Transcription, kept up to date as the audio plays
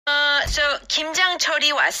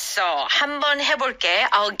김장철이 왔어. 한번 해볼게.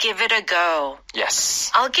 I'll give it a go.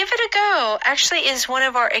 Yes. I'll give it a go actually is one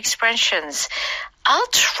of our expressions. I'll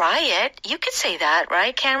try it. You could say that,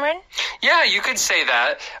 right, Cameron? Yeah, you could say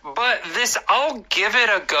that. But this I'll give it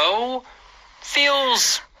a go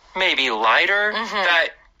feels maybe lighter. That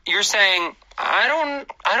you're saying, I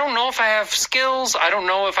don't know if I have skills. I don't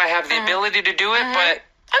know if I have the ability to do it, but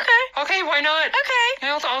okay, why not?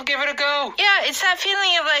 Okay. I'll give it a go. Yeah, it's that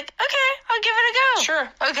feeling of like, okay, I'll give it a go. Sure.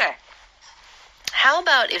 Okay. How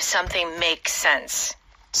about if something makes sense?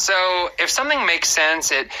 So if something makes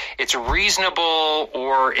sense, it's reasonable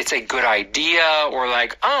or it's a good idea or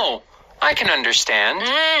like, oh, I can understand.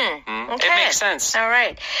 Okay. It makes sense. All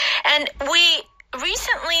right. And we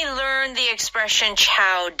recently learned the expression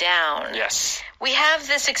chow down. Yes. We have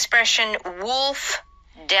this expression wolf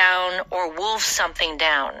down or wolf something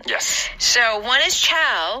down. Yes. So one is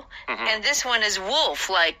chow and this one is wolf,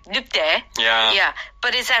 like 늑대. Yeah. Yeah.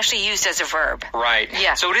 But it's actually used as a verb. Right.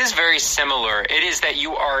 Yeah. So it is very similar. It is that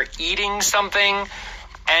you are eating something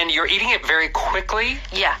and you're eating it very quickly.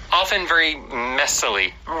 Yeah. Often very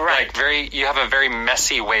messily. Right. Like you have a very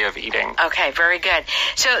messy way of eating. Okay, very good.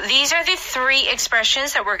 So these are the 3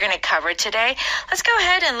 expressions that we're going to cover today. Let's go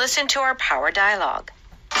ahead and listen to our power dialogue.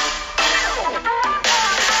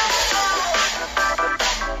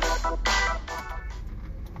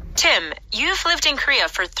 Tim, you've lived in Korea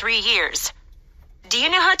for 3 years. Do you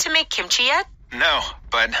know how to make kimchi yet? No,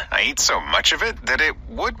 but I eat so much of it that it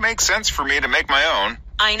would make sense for me to make my own.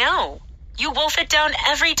 I know. You wolf it down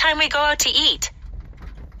every time we go out to eat.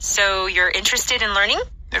 So you're interested in learning?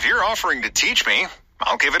 If you're offering to teach me,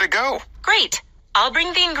 I'll give it a go. Great. I'll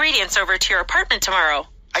bring the ingredients over to your apartment tomorrow.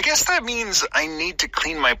 I guess that means I need to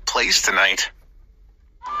clean my place tonight.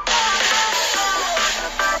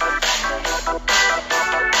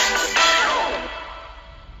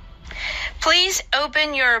 Please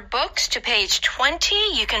open your books to page 20.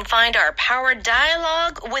 You can find our power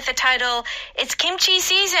dialogue with the title, It's Kimchi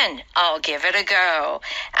Season. I'll give it a go.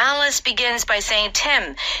 Alice begins by saying,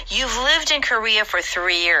 Tim, you've lived in Korea for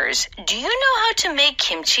 3 years. Do you know how to make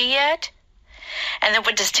kimchi yet? And then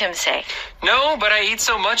what does Tim say? No, but I eat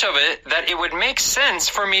so much of it that it would make sense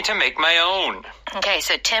for me to make my own. Okay,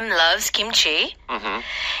 so Tim loves kimchi.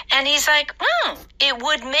 And he's like, it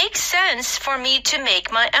would make sense for me to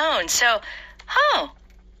make my own. So,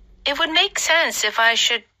 it would make sense if I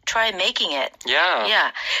should try making it. Yeah.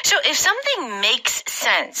 Yeah. So if something makes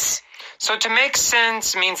sense. So to make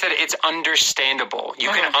sense means that it's understandable. You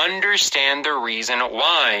can understand the reason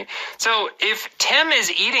why. So if Tim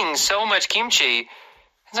is eating so much kimchi,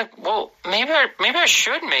 it's like, well, maybe I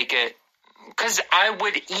should make it because I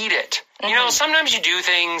would eat it. You know, sometimes you do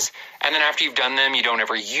things and then after you've done them, you don't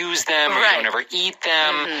ever use them or you don't ever eat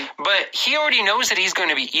them. But he already knows that he's going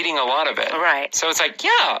to be eating a lot of it. Right. So it's like,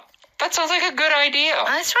 yeah, that sounds like a good idea.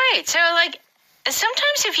 That's right. So like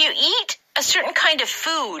sometimes if you eat a certain kind of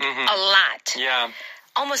food a lot. Yeah.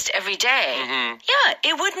 Almost every day. Yeah,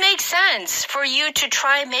 it would make sense for you to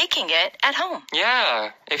try making it at home.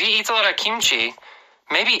 Yeah. If he eats a lot of kimchi,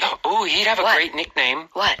 maybe, he'd have a great nickname.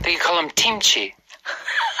 What? They could call him Timchi.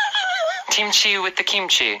 Timchi with the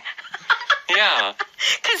kimchi. Yeah.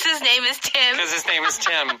 Because his name is Tim. Because his name is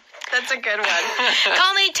Tim. That's a good one.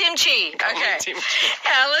 Call me Timchi. Okay. Timchi.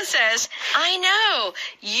 Alice says, I know.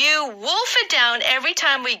 You wolf it down every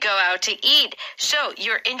time we go out to eat. So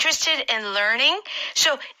you're interested in learning?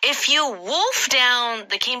 So if you wolf down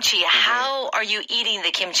the kimchi, how are you eating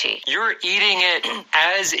the kimchi? You're eating it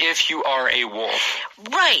as if you are a wolf.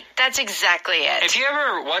 Right. That's exactly it. If you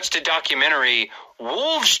ever watched a documentary,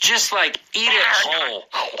 wolves just like eat it whole.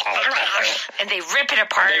 And they rip it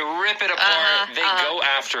apart. They rip it apart. They go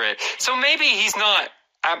after it. So maybe he's not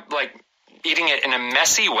like eating it in a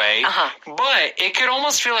messy way, but it could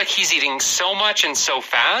almost feel like he's eating so much and so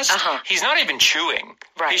fast. He's not even chewing.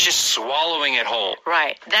 Right. He's just swallowing it whole.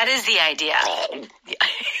 Right. That is the idea.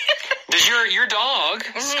 Does your dog,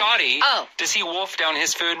 Scotty, does he wolf down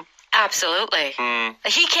his food? Absolutely.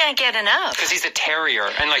 He can't get enough. Because he's a terrier.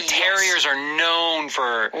 And like terriers are known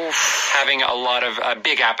for having a lot of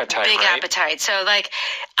big appetite, Big right? appetite. So like,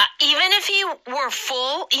 even if he were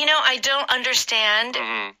full, I don't understand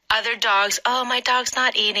other dogs. Oh, my dog's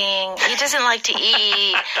not eating. He doesn't like to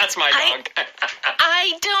eat. That's my dog.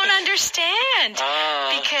 I don't understand.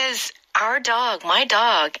 Because my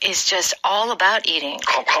dog is just all about eating.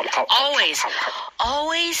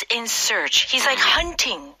 Always in search. He's like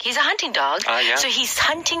hunting. He's a hunting dog. Yeah. So he's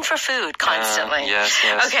hunting for food constantly. Yes.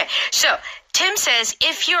 Okay, so Tim says,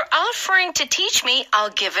 if you're offering to teach me, I'll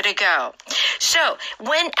give it a go. So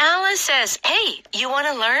when Alice says, hey, you want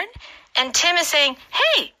to learn? And Tim is saying,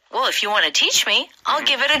 hey, well, if you want to teach me, I'll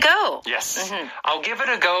give it a go. Yes. I'll give it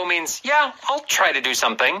a go means, yeah, I'll try to do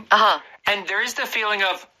something. And there is the feeling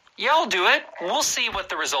of, yeah, I'll do it. We'll see what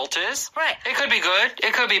the result is. Right. It could be good.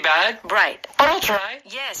 It could be bad. Right. But I'll try.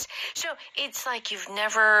 Yes. So it's like you've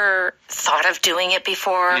never thought of doing it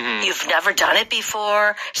before. You've never done it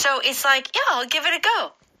before. So it's like, yeah, I'll give it a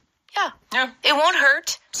go. Yeah. It won't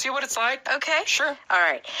hurt. See what it's like. Okay. Sure. All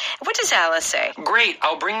right. What does Alice say? Great.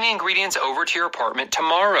 I'll bring the ingredients over to your apartment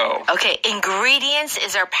tomorrow. Okay. Ingredients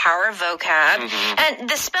is our power vocab. And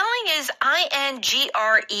the spelling is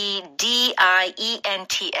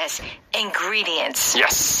INGREDIENTS. Ingredients.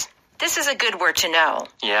 Yes. This is a good word to know.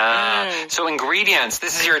 Yeah. So ingredients,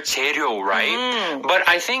 this is your 재료, right? But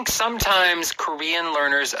I think sometimes Korean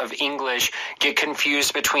learners of English get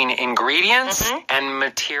confused between ingredients and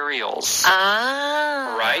materials.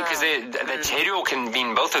 Right? Because the 재료 can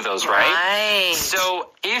mean both of those, right? Right. So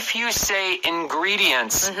if you say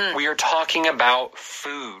ingredients, we are talking about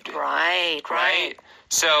food. Right.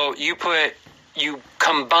 So you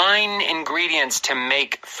combine ingredients to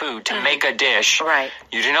make food, to make a dish. Right.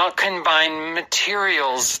 You do not combine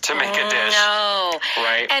materials to make a dish. No.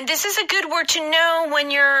 Right. And this is a good word to know when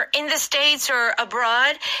you're in the States or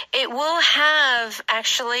abroad. It will have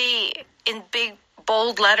actually in big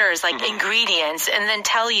bold letters like ingredients and then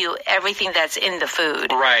tell you everything that's in the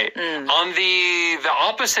food. Right. On the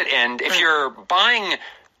opposite end, if you're buying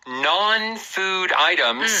non-food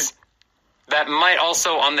items, that might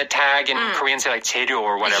also on the tag in Korean say like 재료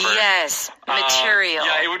or whatever. Yes, material.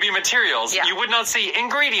 Yeah, it would be materials. Yeah. You would not see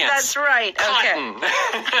ingredients. That's right. Cotton. Okay.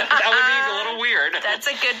 That would be a little weird. That's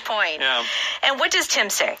a good point. Yeah. And what does Tim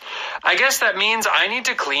say? I guess that means I need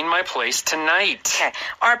to clean my place tonight. Okay.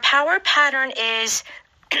 Our power pattern is,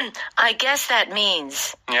 I guess that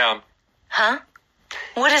means. Yeah. Huh?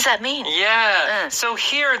 What does that mean? Yeah. So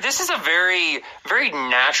here, this is a very, very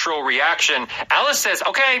natural reaction. Alice says,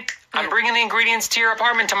 okay, I'm bringing the ingredients to your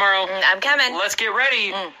apartment tomorrow. I'm coming. Let's get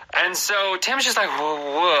ready. And so Tim's just like,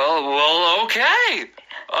 well, okay.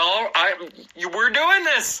 We're doing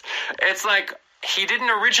this. It's like he didn't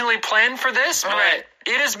originally plan for this, but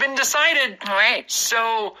it has been decided. Right.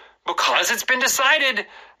 So because it's been decided,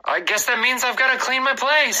 I guess that means I've got to clean my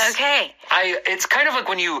place. Okay. It's kind of like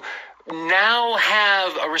when you now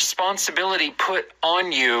have a responsibility put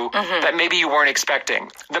on you that maybe you weren't expecting.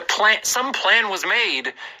 Some plan was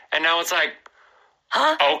made, and now it's like,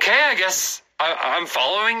 okay, I guess I'm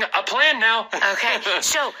following a plan now. Okay,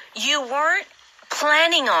 so you weren't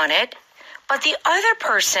planning on it, but the other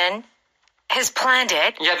person has planned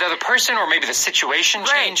it. Yeah, the other person or maybe the situation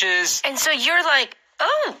changes. And so you're like,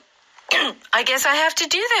 oh, I guess I have to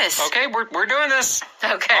do this. Okay, we're doing this.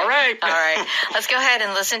 Okay. All right. Let's go ahead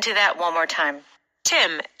and listen to that one more time.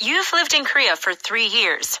 Tim, you've lived in Korea for 3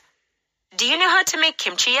 years. Do you know how to make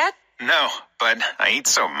kimchi yet? No, but I eat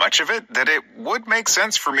so much of it that it would make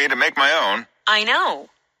sense for me to make my own. I know.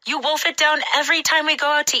 You wolf it down every time we go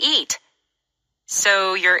out to eat.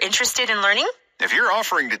 So you're interested in learning? If you're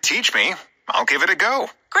offering to teach me, I'll give it a go.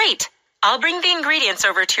 Great. I'll bring the ingredients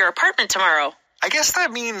over to your apartment tomorrow. I guess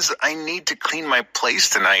that means I need to clean my place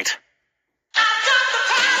tonight.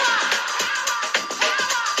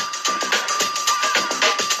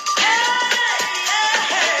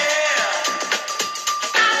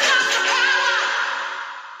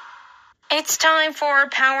 It's time for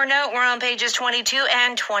Power Note. We're on pages 22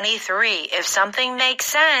 and 23. If something makes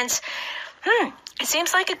sense, it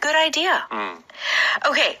seems like a good idea.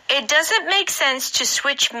 Okay, it doesn't make sense to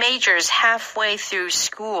switch majors halfway through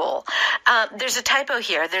school. There's a typo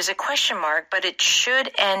here. There's a question mark, but it should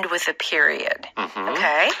end with a period.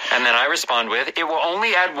 Okay? And then I respond with, it will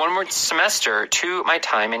only add one more semester to my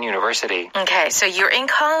time in university. Okay, so you're in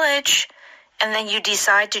college, and then you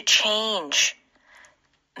decide to change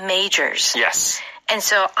majors. Yes. And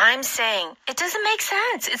so I'm saying, it doesn't make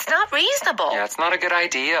sense. It's not reasonable. Yeah, it's not a good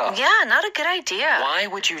idea. Yeah, not a good idea. Why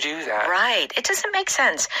would you do that? Right. It doesn't make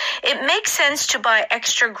sense. It makes sense to buy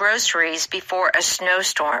extra groceries before a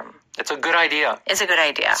snowstorm. It's a good idea. It's a good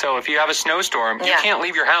idea. So if you have a snowstorm, you can't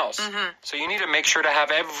leave your house. So you need to make sure to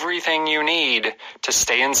have everything you need to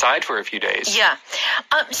stay inside for a few days. Yeah.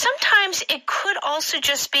 Sometimes it could also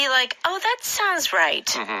just be like, oh, that sounds right.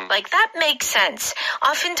 Like, that makes sense.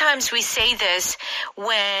 Oftentimes we say this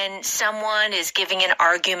when someone is giving an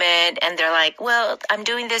argument and they're like, well, I'm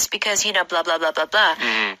doing this because, blah, blah, blah, blah, blah.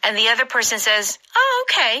 And the other person says, oh,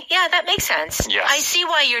 okay. Yeah, that makes sense. Yes. I see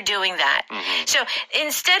why you're doing that. So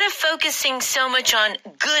instead of focusing so much on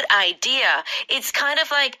good idea, it's kind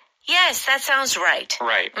of like, yes, that sounds right.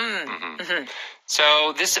 Right.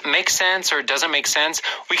 So this makes sense or doesn't make sense.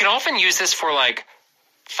 We can often use this for like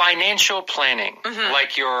financial planning,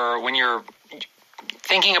 like when you're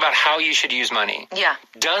thinking about how you should use money. Yeah.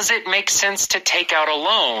 Does it make sense to take out a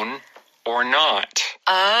loan or not?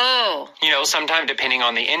 Oh. Sometime depending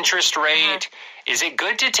on the interest rate, is it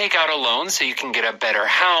good to take out a loan so you can get a better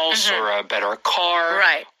house or a better car?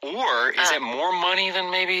 Right. Or is it more money than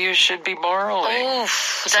maybe you should be borrowing?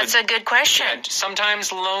 Oof, that's a good question. Yeah,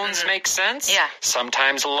 sometimes loans make sense. Yeah.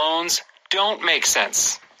 Sometimes loans don't make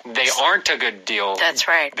sense. They aren't a good deal. That's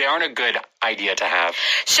right. They aren't a good idea to have.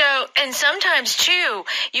 So, and sometimes too,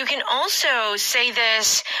 you can also say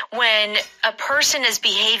this when a person is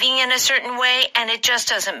behaving in a certain way and it just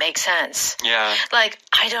doesn't make sense. Yeah. Like,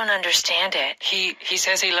 I don't understand it. He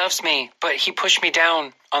says he loves me, but he pushed me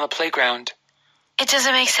down on the playground. It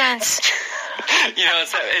doesn't make sense.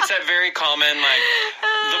 It's that very common,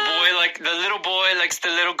 the little boy likes the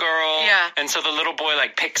little girl. Yeah. And so the little boy,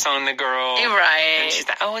 picks on the girl. Right. And she's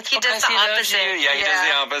like, oh, it's He because does the he loves opposite. you. Yeah, he does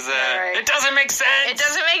the opposite. Right. It doesn't make sense. It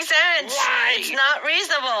doesn't make sense. Why? It's not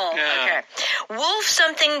reasonable. Yeah. Okay. Wolf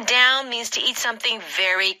something down means to eat something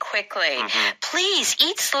very quickly. Please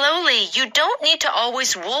eat slowly. You don't need to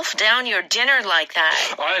always wolf down your dinner like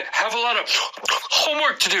that. I have a lot of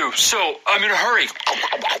homework to do, so I'm in a hurry.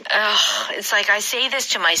 It's like I say this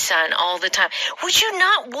to my son all the time. Would you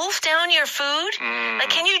not wolf down your food?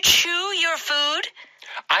 Can you chew your food?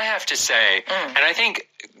 I have to say, and I think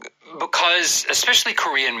because especially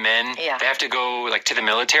Korean men, they have to go to the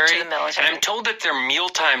military. To the military. And I'm told that their meal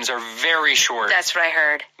times are very short. That's what I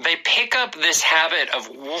heard. They pick up this habit of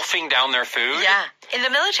wolfing down their food. Yeah, in the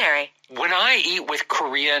military. When I eat with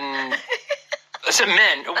Korean men,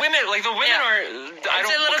 women, the women are, I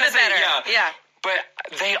don't, it's a little because bit better. Yeah.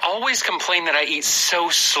 But they always complain that I eat so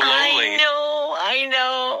slowly. I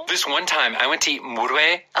know. This one time, I went to eat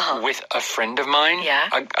murue with a friend of mine,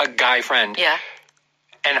 a guy friend. Yeah.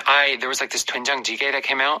 And there was this doenjang jjigae that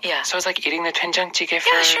came out. Yeah. So I was eating the doenjang jjigae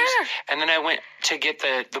first. Yeah, sure. And then I went to get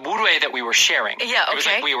the murue that we were sharing. Yeah,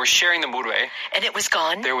 okay. It was we were sharing the murue. And it was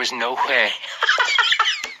gone? There was no hue.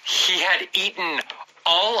 He had eaten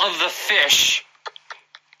all of the fish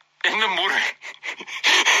in the murue.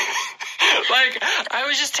 I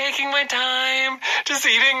was just taking my time, just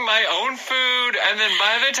eating my own food, and then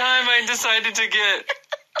by the time I decided to get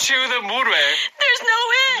to the murue, there's no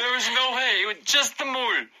hue. there was no hay. It was just the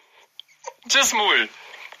mul. Just mul.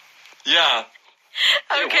 Yeah.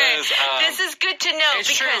 Okay. It was, this is good to know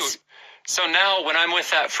it's because... true. So now when I'm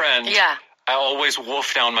with that friend... Yeah. I always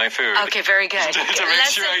wolf down my food. Okay, very good. to make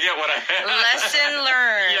sure I get what I have. Lesson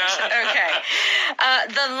learned. Yeah.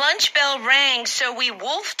 Okay. The lunch bell rang, so we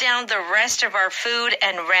wolfed down the rest of our food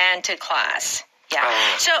and ran to class. Yeah.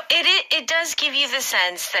 So it does give you the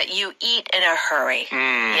sense that you eat in a hurry.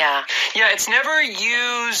 Yeah. Yeah, it's never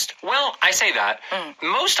used... Well, I say that.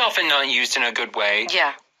 Most often not used in a good way.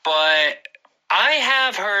 Yeah. But... I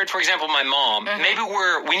have heard, for example, my mom, maybe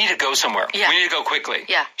we need to go somewhere. Yeah. We need to go quickly.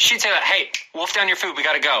 Yeah. She'd say, hey, wolf down your food. We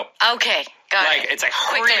got to go. Okay. Got it. It's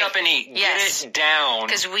hurry Quickly. up and eat. Yes. Get it down.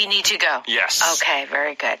 Because we need to go. Yes. Okay,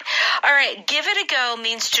 very good. All right, give it a go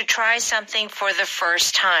means to try something for the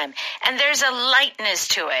first time. And there's a lightness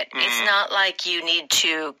to it. It's not like you need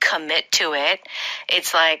to commit to it.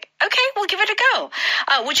 It's like, okay, we'll give it a go.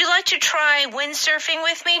 Would you like to try windsurfing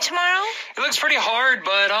with me tomorrow? It looks pretty hard,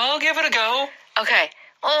 but I'll give it a go. Okay.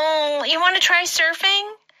 Oh, you want to try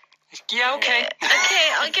surfing? Yeah, okay. Okay,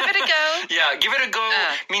 I'll give it a go. Yeah, give it a go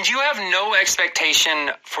means you have no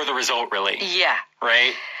expectation for the result, really. Yeah.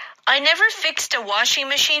 Right? I never fixed a washing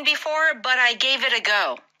machine before, but I gave it a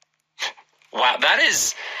go. Wow,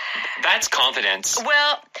 that's confidence.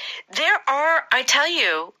 Well, I tell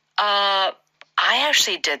you, I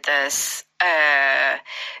actually did this.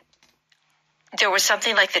 There was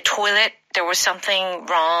something like the toilet. There was something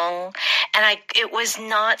wrong, and it was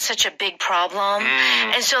not such a big problem.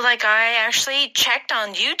 And so, I actually checked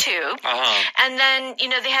on YouTube, and then,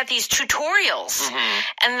 they had these tutorials,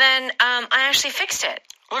 and then I actually fixed it.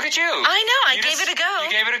 Look at you. I know. I gave it a go. You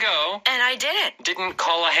gave it a go. And I did it. Didn't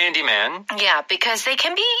call a handyman. Yeah, because they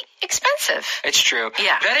can be expensive. It's true.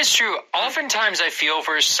 Yeah. That is true. Oftentimes I feel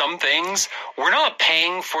for some things, we're not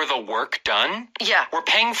paying for the work done. Yeah. We're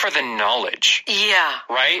paying for the knowledge. Yeah.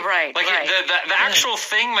 Right? Right. The actual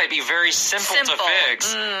thing might be very simple to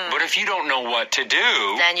fix, but if you don't know what to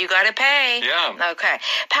do... Then you gotta pay. Yeah. Okay.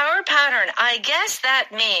 Power pattern. I guess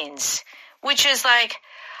that means, which is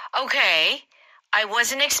okay... I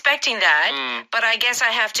wasn't expecting that, but I guess I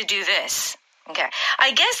have to do this. Okay.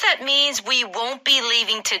 I guess that means we won't be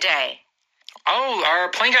leaving today. Oh, our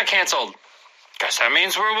plane got canceled. Guess that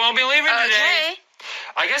means we won't be leaving today. Okay.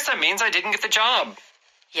 I guess that means I didn't get the job.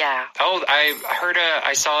 Yeah. Oh,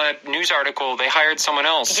 I saw a news article. They hired someone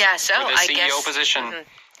else. Yeah, so for the I CEO guess, position. Mm-hmm.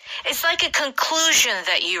 It's like a conclusion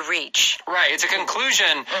that you reach. Right, it's a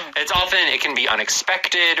conclusion. It can be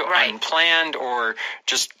unexpected, or unplanned, or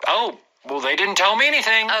just, they didn't tell me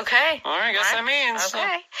anything. Okay. All right, I guess that means.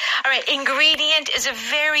 Okay. All right, ingredient is a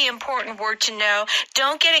very important word to know.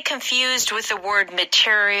 Don't get it confused with the word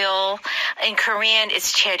material. In Korean,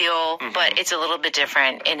 it's 재료, but it's a little bit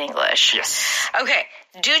different in English. Yes. Okay,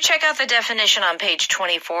 do check out the definition on page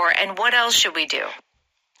 24, and what else should we do?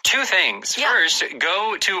 Two things. Yeah. First,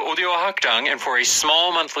 go to Audio Hakdang, and for a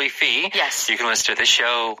small monthly fee, yes, you can listen to this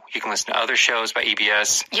show, you can listen to other shows by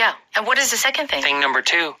EBS. Yeah. And what is the second thing? Thing number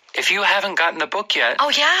 2, if you haven't gotten the book yet,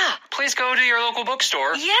 please go to your local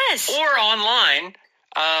bookstore. Yes. Or online,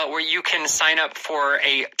 where you can sign up for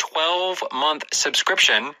a 12-month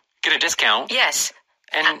subscription, get a discount. Yes.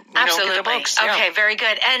 And absolutely. get the books. Okay, very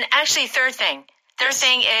good. And actually, third thing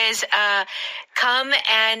thing is come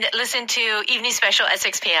and listen to Evening Special at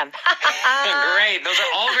 6 p.m. Great. Those are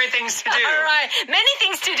all great things to do. All right. Many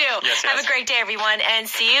things to do. Yes. Have a great day, everyone, and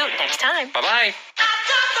see you next time. Bye-bye.